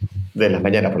hábitos de las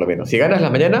mañanas, por lo menos. Si ganas la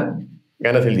mañana,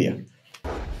 ganas el día.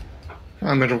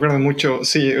 Me recuerda mucho,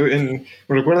 sí,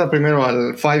 me recuerda primero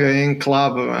al 5 a.m.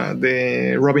 Club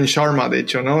de Robin Sharma, de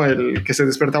hecho, ¿no? El que se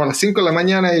despertaba a las 5 de la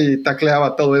mañana y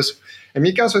tacleaba todo eso. En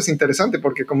mi caso es interesante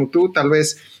porque como tú, tal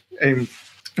vez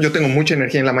yo tengo mucha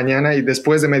energía en la mañana y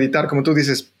después de meditar, como tú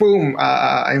dices, ¡pum!,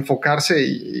 a enfocarse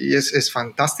y es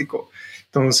fantástico.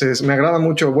 Entonces, me agrada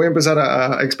mucho. Voy a empezar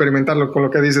a experimentarlo con lo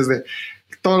que dices de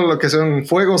todo lo que son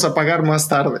fuegos, apagar más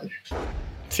tarde.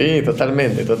 Sí,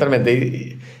 totalmente, totalmente.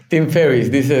 Y Tim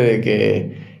Ferriss dice de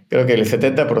que creo que el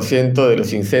 70% de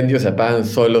los incendios se apagan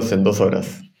solos en 2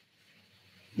 horas.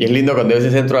 Y es lindo cuando a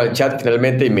veces entro al chat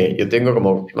finalmente y yo tengo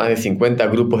como más de 50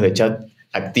 grupos de chat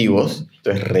activos,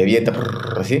 entonces revienta,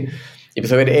 así, y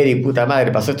empiezo a ver, Eric, puta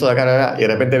madre, pasó esto de acá, y de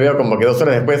repente veo como que 2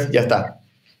 horas después ya está.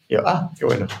 Y yo, qué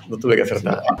bueno, no tuve que hacer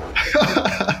nada.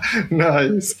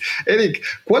 Nice. Eric,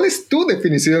 ¿cuál es tu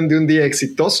definición de un día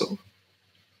exitoso?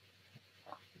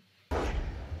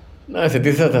 No,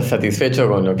 sentirse satisfecho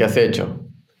con lo que has hecho.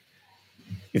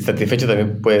 Y satisfecho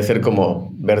también puede ser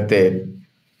como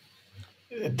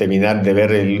terminar de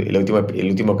ver el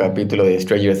último capítulo de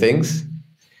Stranger Things.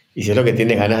 Y si es lo que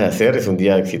tienes ganas de hacer, es un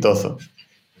día exitoso.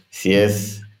 Si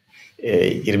es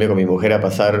irme con mi mujer a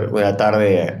pasar una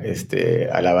tarde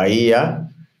a la bahía,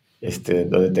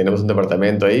 donde tenemos un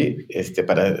departamento ahí,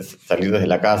 para salir desde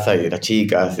la casa y de las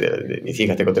chicas, de mis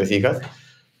hijas, tengo 3 hijas,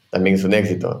 también es un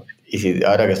éxito. Y si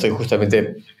ahora que estoy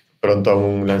justamente pronto a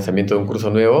un lanzamiento de un curso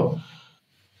nuevo,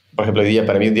 por ejemplo, hoy día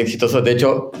para mí un día exitoso, de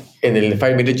hecho, en el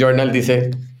 5 Minute Journal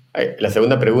dice, la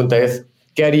segunda pregunta es,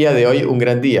 ¿qué haría de hoy un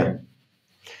gran día?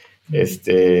 Y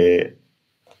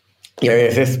a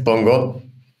veces pongo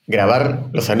grabar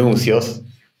los anuncios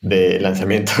de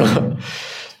lanzamiento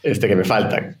que me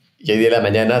faltan. Y hoy día de la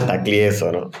mañana tacleé eso,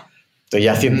 ¿no? Entonces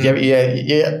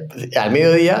ya al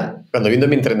mediodía, cuando viendo a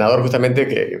mi entrenador justamente,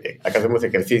 que acá hacemos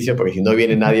ejercicio, porque si no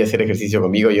viene nadie a hacer ejercicio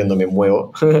conmigo, yo no me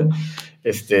muevo,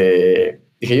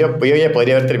 dije yo ya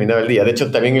podría haber terminado el día. De hecho,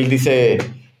 también él dice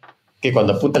que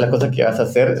cuando apuntas las cosas que vas a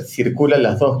hacer, circulan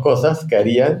las 2 cosas que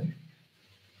harían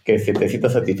que se te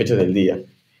sientas satisfecho del día.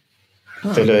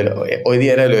 Entonces, hoy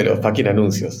día era lo de los fucking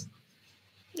anuncios.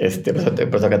 Por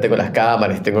eso acá tengo las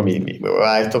cámaras, tengo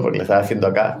esto porque lo estaba haciendo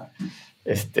acá.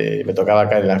 Me tocaba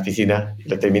acá en la oficina,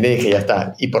 lo terminé y dije, ya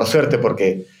está. Y por suerte,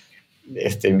 porque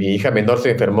mi hija menor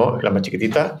se enfermó, la más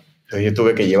chiquitita, entonces yo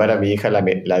tuve que llevar a mi hija,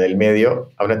 la del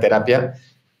medio, a una terapia,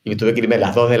 y tuve que irme a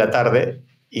las 2 de la tarde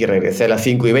y regresé a las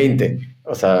 5:20.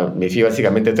 O sea, me fui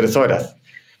básicamente 3 horas.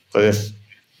 Entonces,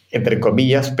 entre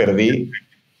comillas, perdí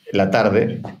la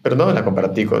tarde, pero no, la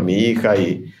compartí con mi hija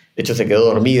y de hecho se quedó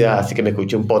dormida, así que me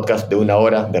escuché un podcast de 1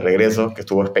 hora de regreso, que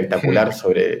estuvo espectacular,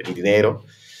 sobre el dinero.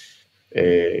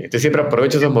 Entonces siempre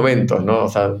aprovecho esos momentos, ¿no? O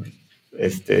sea,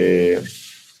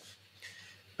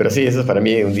 pero sí, eso es para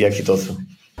mí un día exitoso.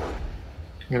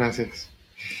 Gracias.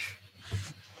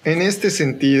 En este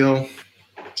sentido,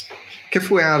 ¿qué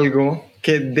fue algo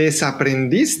que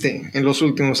desaprendiste en los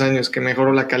últimos años que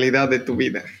mejoró la calidad de tu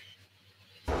vida?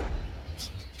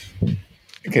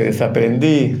 Que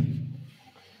desaprendí.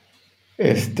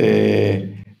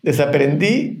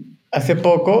 Desaprendí hace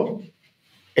poco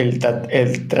el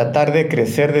tratar de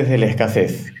crecer desde la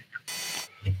escasez.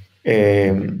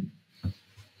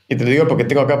 Y te lo digo porque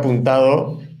tengo acá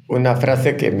apuntado una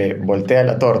frase que me voltea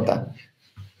la torta,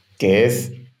 que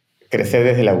es crecer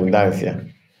desde la abundancia.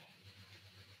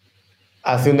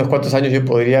 Hace unos cuantos años yo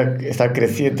podría estar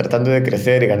tratando de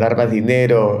crecer y ganar más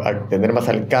dinero, tener más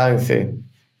alcance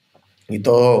y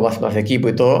todo, más equipo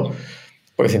y todo,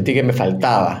 porque sentí que me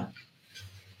faltaba.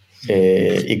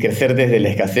 Y crecer desde la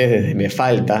escasez, desde me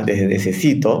falta, desde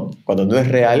necesito, cuando no es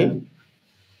real,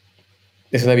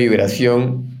 es una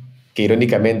vibración que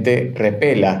irónicamente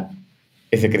repela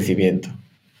ese crecimiento.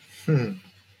 Hmm.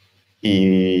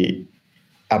 Y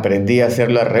aprendí a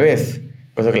hacerlo al revés.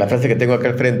 Por eso que la frase que tengo acá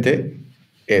al frente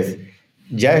es,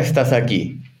 ya estás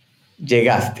aquí,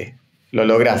 llegaste, lo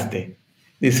lograste,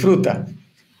 disfruta,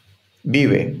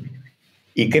 vive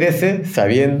y crece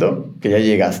sabiendo que ya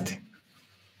llegaste.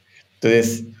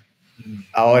 Entonces,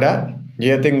 ahora yo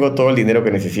ya tengo todo el dinero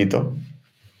que necesito,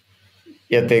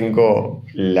 ya tengo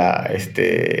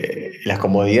las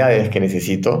comodidades que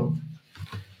necesito,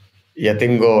 ya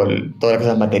tengo todas las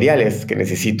cosas materiales que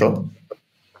necesito.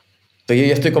 Entonces yo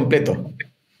ya estoy completo.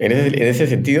 En ese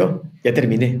sentido, ya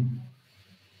terminé.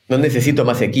 No necesito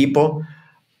más equipo,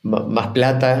 más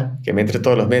plata que me entre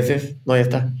todos los meses. No, ya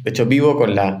está. De hecho, vivo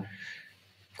con la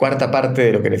cuarta parte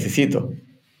de lo que necesito.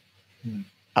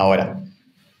 Ahora,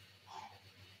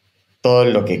 todo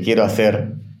lo que quiero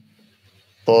hacer,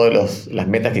 todas las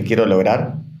metas que quiero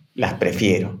lograr, las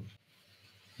prefiero.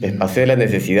 Despasé de la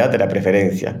necesidad de la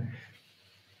preferencia.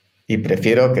 Y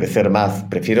prefiero crecer más,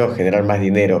 prefiero generar más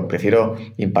dinero, prefiero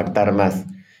impactar más,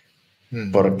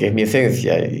 porque es mi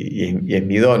esencia y es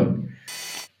mi don.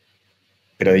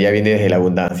 Pero ya viene desde la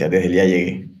abundancia, desde el ya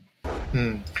llegué.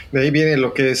 De ahí viene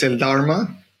lo que es el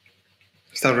Dharma.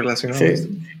 ¿Está relacionado a esto?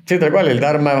 Sí, sí, tal cual. El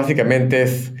Dharma básicamente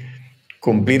es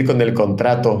cumplir con el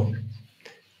contrato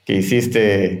que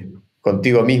hiciste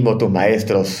contigo mismo, tus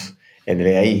maestros, en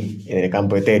el ahí, en el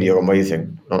campo etéreo, como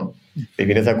dicen, ¿no? Te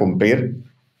vienes a cumplir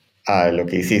a lo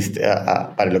que hiciste,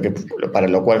 para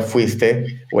lo cual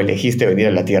fuiste o elegiste venir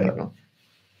a la Tierra, ¿no?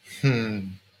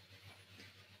 Hmm.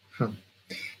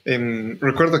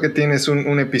 Recuerdo que tienes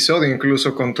un episodio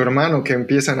incluso con tu hermano que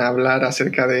empiezan a hablar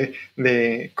acerca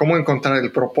de cómo encontrar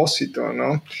el propósito,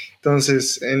 ¿no?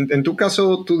 Entonces, en tu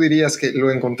caso, ¿tú dirías que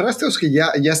lo encontraste o es que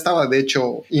ya estaba de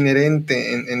hecho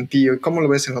inherente en ti? ¿Cómo lo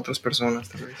ves en otras personas,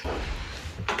 tal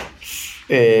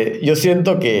vez? Yo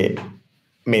siento que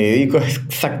me dedico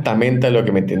exactamente a lo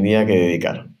que me tenía que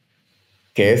dedicar,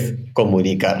 que es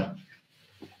comunicar.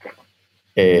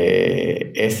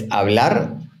 Es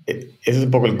hablar, eso es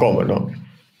un poco el cómo, ¿no?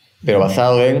 Pero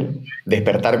basado en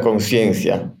despertar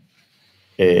conciencia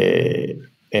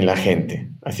en la gente,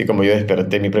 así como yo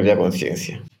desperté mi propia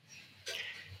conciencia.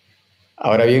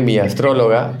 Ahora bien, mi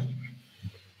astróloga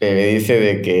me dice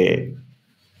de que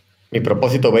mi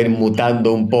propósito va a ir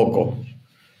mutando un poco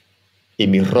y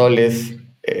mis roles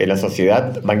en la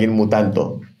sociedad van a ir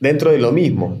mutando dentro de lo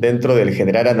mismo, dentro del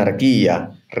generar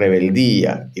anarquía,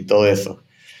 rebeldía y todo eso.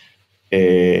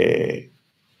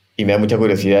 Y me da mucha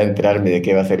curiosidad enterarme de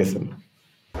qué va a ser eso, ¿no?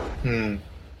 Hmm.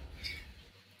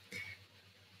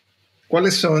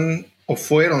 ¿Cuáles son o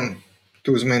fueron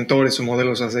tus mentores o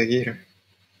modelos a seguir?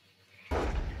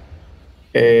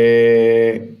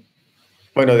 Eh,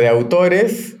 bueno, de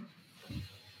autores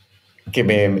que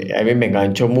a mí me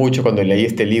enganchó mucho cuando leí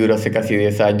este libro hace casi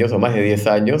 10 años o más de 10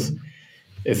 años,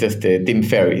 es Tim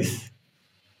Ferriss,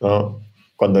 ¿no?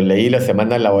 Cuando leí La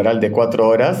semana laboral de 4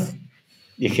 horas,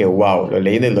 dije, wow, lo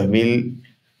leí en el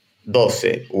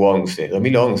 2012 u 11,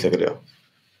 2011 creo.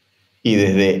 Y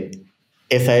desde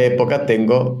esa época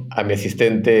tengo a mi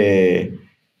asistente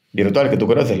virtual que tú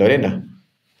conoces, Lorena.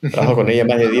 Trabajo con ella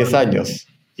más de 10 años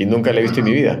y nunca la he visto en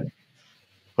mi vida,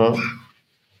 ¿no?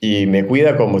 Y me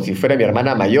cuida como si fuera mi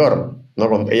hermana mayor,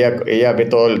 ¿no? Ella ve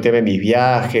todo el tema de mis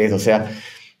viajes, o sea,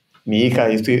 mi hija,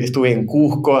 estuve en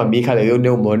Cusco, a mi hija le dio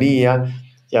neumonía,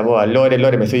 llamó a Lore,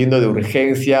 Lore, me estoy yendo de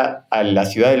urgencia a la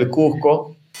ciudad del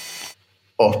Cusco,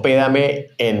 hospédame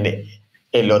en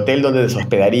el hotel donde se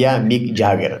hospedaría Mick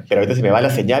Jagger, pero ahorita se me va la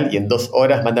señal y en 2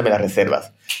 horas mándame las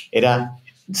reservas. Era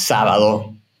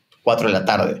sábado, 4 de la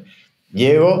tarde.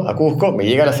 Llego a Cusco, me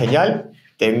llega la señal,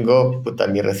 tengo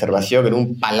mi reservación en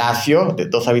un palacio de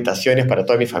 2 habitaciones para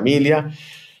toda mi familia.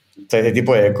 Entonces, ese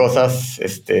tipo de cosas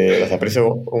las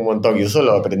aprecio un montón. Y eso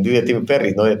lo aprendí de Tim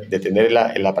Ferriss, ¿no? De tener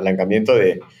el apalancamiento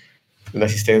de una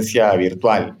asistencia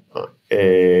virtual, ¿no?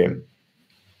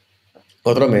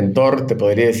 Otro mentor, te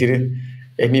podría decir,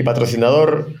 es mi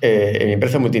patrocinador en mi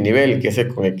empresa multinivel, que es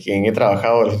con quien he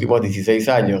trabajado los últimos 16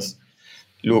 años,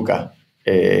 Luca.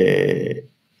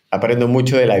 Aprendo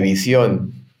mucho de la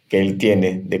visión que él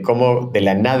tiene, de cómo de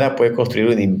la nada puede construir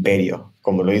un imperio,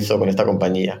 como lo hizo con esta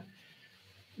compañía.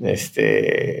 O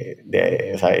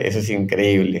sea, eso es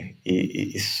increíble.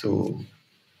 Y su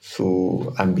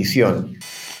ambición.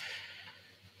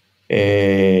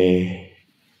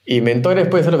 Y mentores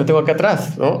puede ser lo que tengo acá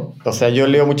atrás, ¿no? O sea, yo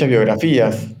leo muchas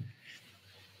biografías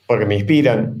porque me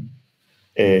inspiran.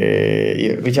 Y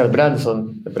Richard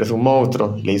Branson, me parece un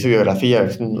monstruo, leí su biografía,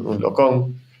 es un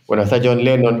locón. Bueno, está John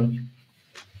Lennon,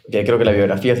 que creo que la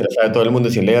biografía se la sabe todo el mundo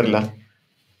sin leerla.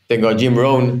 Tengo a Jim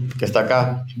Rohn, que está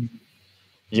acá.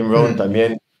 Jim Rohn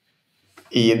también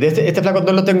Y de este flaco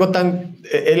no lo tengo tan...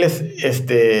 Él es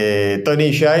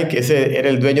Tony Shai, que ese era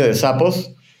el dueño de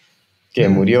Sapos, que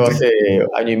murió Sí. hace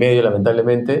año y medio,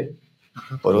 lamentablemente,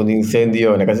 por un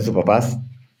incendio en la casa de sus papás.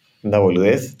 Una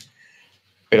boludez.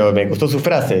 Pero me gustó su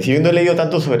frase. Si yo no he leído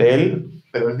tanto sobre él,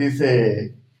 pero él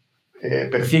dice,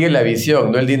 persigue la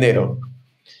visión, no el dinero.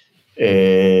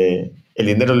 El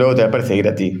dinero luego te va a perseguir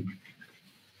a ti.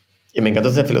 Y me encantó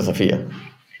esa filosofía.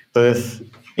 Entonces,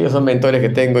 ellos son mentores que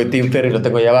tengo y Tim Ferriss los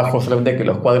tengo ahí abajo, solamente que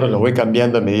los cuadros los voy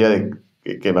cambiando a medida de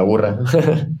que me aburran.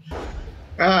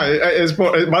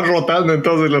 Van rotando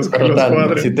entonces los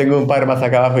cuadros. Sí, tengo un par más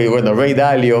acá abajo y bueno, Ray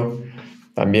Dalio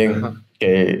también, Ajá.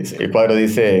 que el cuadro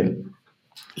dice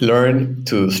Learn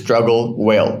to struggle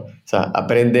well, o sea,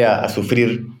 aprende a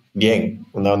sufrir bien,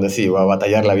 una onda así, o a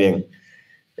batallarla bien.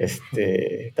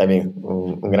 También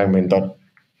un gran mentor.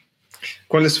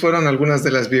 ¿Cuáles fueron algunas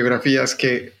de las biografías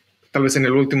que tal vez en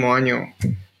el último año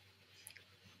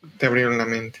te abrieron la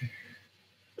mente?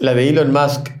 La de Elon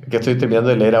Musk, que estoy terminando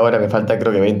de leer ahora, me falta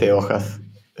creo que 20 hojas,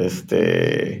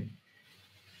 que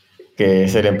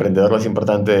es el emprendedor más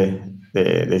importante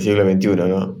del siglo XXI,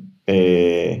 ¿no?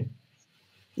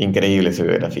 Increíble su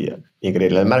biografía,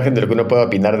 increíble. Al margen de lo que uno pueda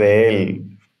opinar de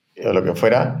él o lo que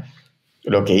fuera,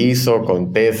 lo que hizo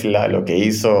con Tesla, lo que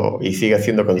hizo y sigue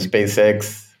haciendo con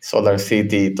SpaceX, Solar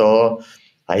City y todo,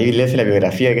 ahí lees la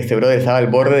biografía de que este brother estaba al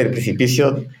borde del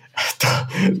precipicio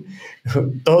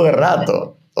todo el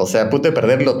rato. O sea, a punto de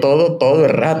perderlo todo el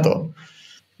rato,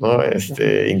 ¿no?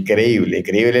 Increíble,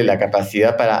 increíble la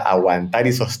capacidad para aguantar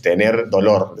y sostener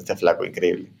dolor de este flaco,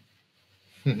 increíble.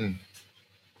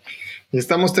 Y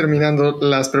estamos terminando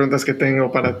las preguntas que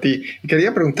tengo para ti.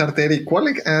 Quería preguntarte, Eric,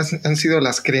 ¿cuáles han sido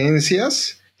las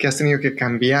creencias que has tenido que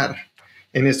cambiar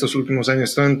en estos últimos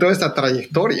años, en toda esta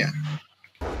trayectoria?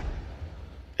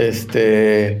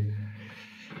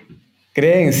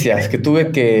 Creencias que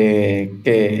tuve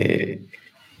que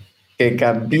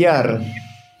cambiar.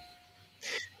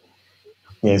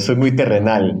 Soy muy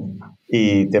terrenal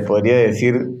y te podría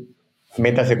decir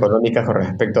metas económicas con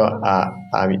respecto a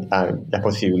las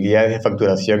posibilidades de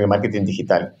facturación en marketing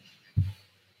digital.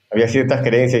 Había ciertas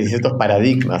creencias y ciertos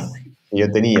paradigmas que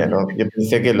yo tenía, ¿no? Yo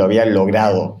pensé que lo había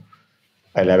logrado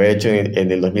al haber hecho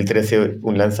en el 2013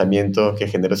 un lanzamiento que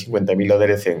generó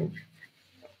 $50,000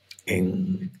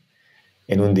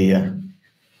 en un día.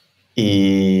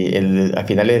 Y a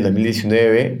finales del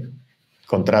 2019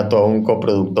 contrato a un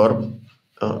coproductor,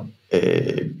 ¿no?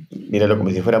 Míralo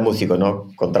como si fuera músico,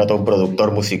 ¿no? Contrato a un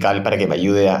productor musical para que me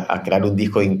ayude a crear un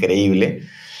disco increíble.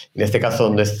 En este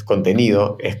caso no es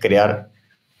contenido, es crear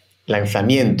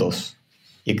lanzamientos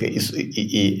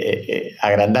y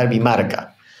agrandar mi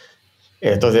marca.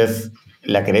 Entonces,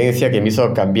 la creencia que me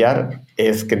hizo cambiar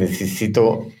es que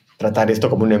necesito tratar esto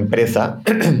como una empresa,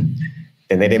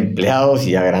 tener empleados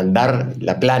y agrandar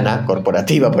la plana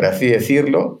corporativa, por así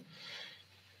decirlo.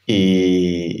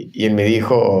 Y él me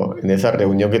dijo en esa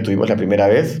reunión que tuvimos la primera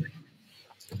vez,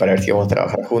 para ver si íbamos a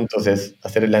trabajar juntos, es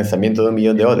hacer el lanzamiento de $1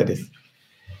 millón.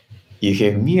 Y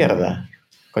dije, mierda,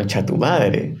 concha tu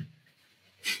madre.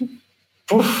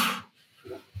 Uf,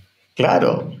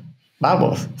 claro,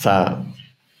 vamos. O sea,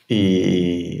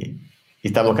 y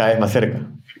estamos cada vez más cerca.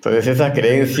 Entonces esa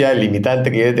creencia limitante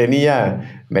que yo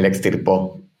tenía me la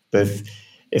extirpó. Entonces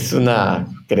es una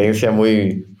creencia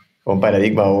un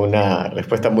paradigma o una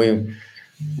respuesta muy,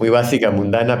 muy básica,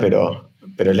 mundana, pero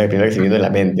es la primera que se me vino en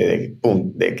la mente,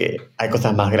 de que hay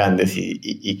cosas más grandes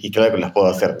y claro que las puedo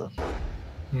hacer, ¿no?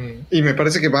 Y me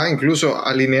parece que va incluso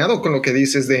alineado con lo que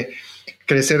dices de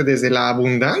crecer desde la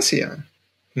abundancia,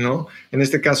 ¿no? En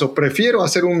este caso, prefiero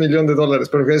hacer $1 millón, pero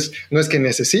no es que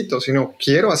necesito, sino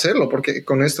quiero hacerlo porque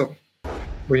con esto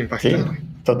voy a impactar. Sí,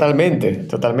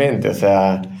 totalmente. O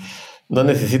sea, no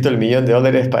necesito $1 millón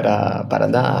para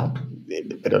nada,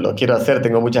 pero lo quiero hacer,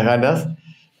 tengo muchas ganas,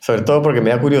 sobre todo porque me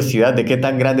da curiosidad de qué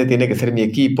tan grande tiene que ser mi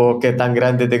equipo, qué tan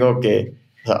grande tengo que,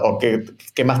 o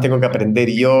qué más tengo que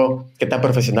aprender yo, qué tan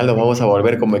profesional nos vamos a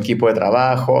volver como equipo de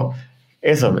trabajo.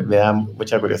 Eso me da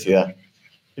mucha curiosidad.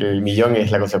 El millón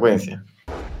es la consecuencia.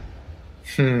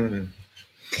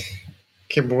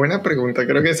 Qué buena pregunta.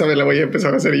 Creo que esa me la voy a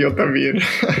empezar a hacer yo también.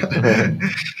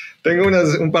 Tengo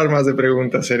un par más de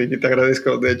preguntas, Eric, y te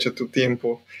agradezco, de hecho, tu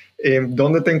tiempo.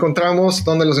 ¿Dónde te encontramos?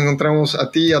 ¿Dónde los encontramos a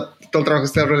ti y a todo el trabajo que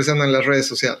estás realizando en las redes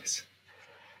sociales?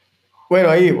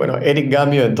 Bueno, Eric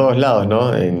Gambio en todos lados,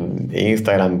 ¿no? En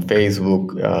Instagram,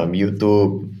 Facebook,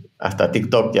 YouTube, hasta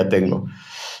TikTok ya tengo.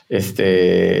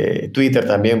 Twitter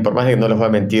también, por más que no les voy a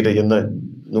mentir, yo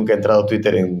nunca he entrado a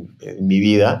Twitter en mi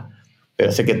vida,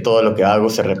 pero sé que todo lo que hago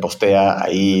se repostea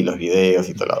ahí, los videos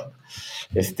y todo lado.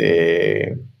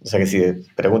 O sea que si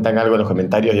preguntan algo en los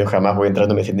comentarios, yo jamás voy a entrar,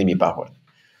 no me sé ni mi password.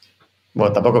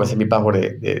 Bueno, tampoco me sé mi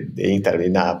password de Instagram ni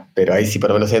nada, pero ahí sí por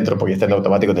lo menos entro porque está en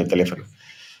automático en el teléfono.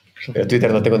 Pero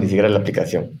Twitter no tengo ni siquiera la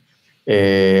aplicación.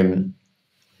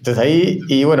 Entonces ahí,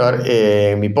 y bueno,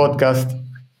 mi podcast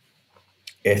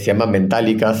se llama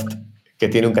Mentalicast, que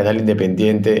tiene un canal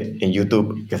independiente en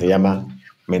YouTube que se llama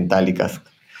Mentalicast,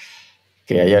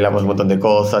 que ahí hablamos un montón de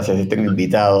cosas y así tengo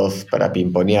invitados para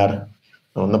pimponear,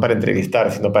 no para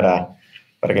entrevistar, sino para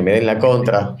que me den la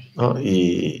contra, ¿no?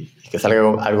 Y que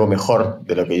salga algo mejor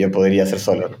de lo que yo podría hacer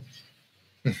solo, ¿no?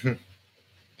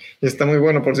 Y está muy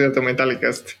bueno, por cierto,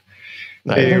 Metallicast.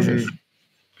 Gracias.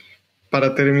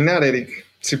 Para terminar, Eric,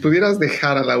 si pudieras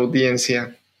dejar a la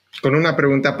audiencia con una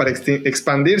pregunta para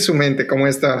expandir su mente, como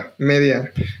esta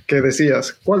media que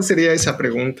decías, ¿cuál sería esa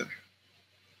pregunta?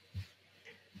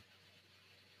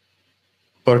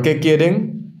 ¿Por qué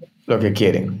quieren lo que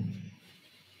quieren?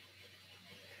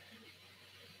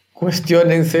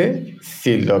 Cuestiónense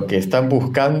si lo que están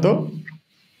buscando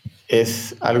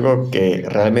es algo que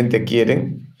realmente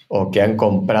quieren o que han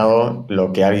comprado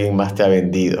lo que alguien más te ha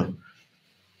vendido.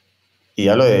 Y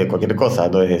hablo de cualquier cosa,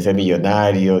 ¿no? Desde ser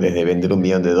millonario, desde vender $1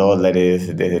 millón,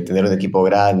 desde tener un equipo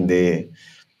grande.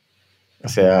 O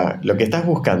sea, lo que estás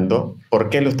buscando, ¿por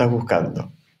qué lo estás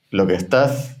buscando? Lo que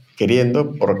estás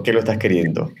queriendo, ¿por qué lo estás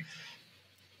queriendo?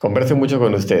 Conversen mucho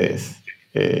con ustedes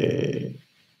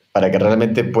para que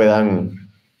realmente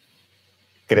puedan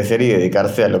crecer y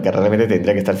dedicarse a lo que realmente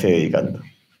tendría que estarse dedicando.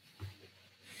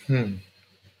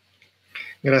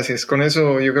 Gracias. Con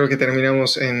eso yo creo que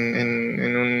terminamos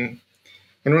en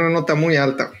una nota muy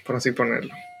alta, por así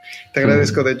ponerlo. Te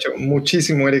agradezco, de hecho,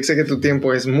 muchísimo, Eric. Sé que tu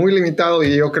tiempo es muy limitado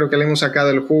y yo creo que le hemos sacado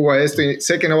el jugo a esto y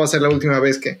sé que no va a ser la última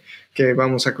vez que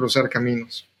vamos a cruzar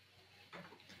caminos.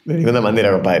 De ninguna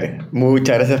manera, compadre.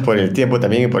 Muchas gracias por el tiempo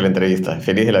también y por la entrevista.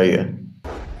 Feliz de la vida.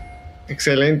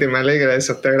 Excelente, me alegra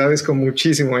eso. Te agradezco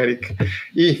muchísimo, Eric.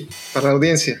 Y para la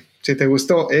audiencia, si te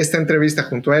gustó esta entrevista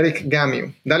junto a Eric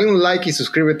Gamio, dale un like y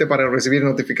suscríbete para recibir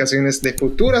notificaciones de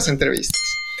futuras entrevistas.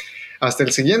 Hasta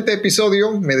el siguiente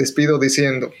episodio, me despido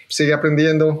diciendo, sigue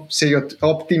aprendiendo, sigue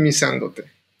optimizándote.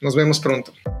 Nos vemos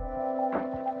pronto.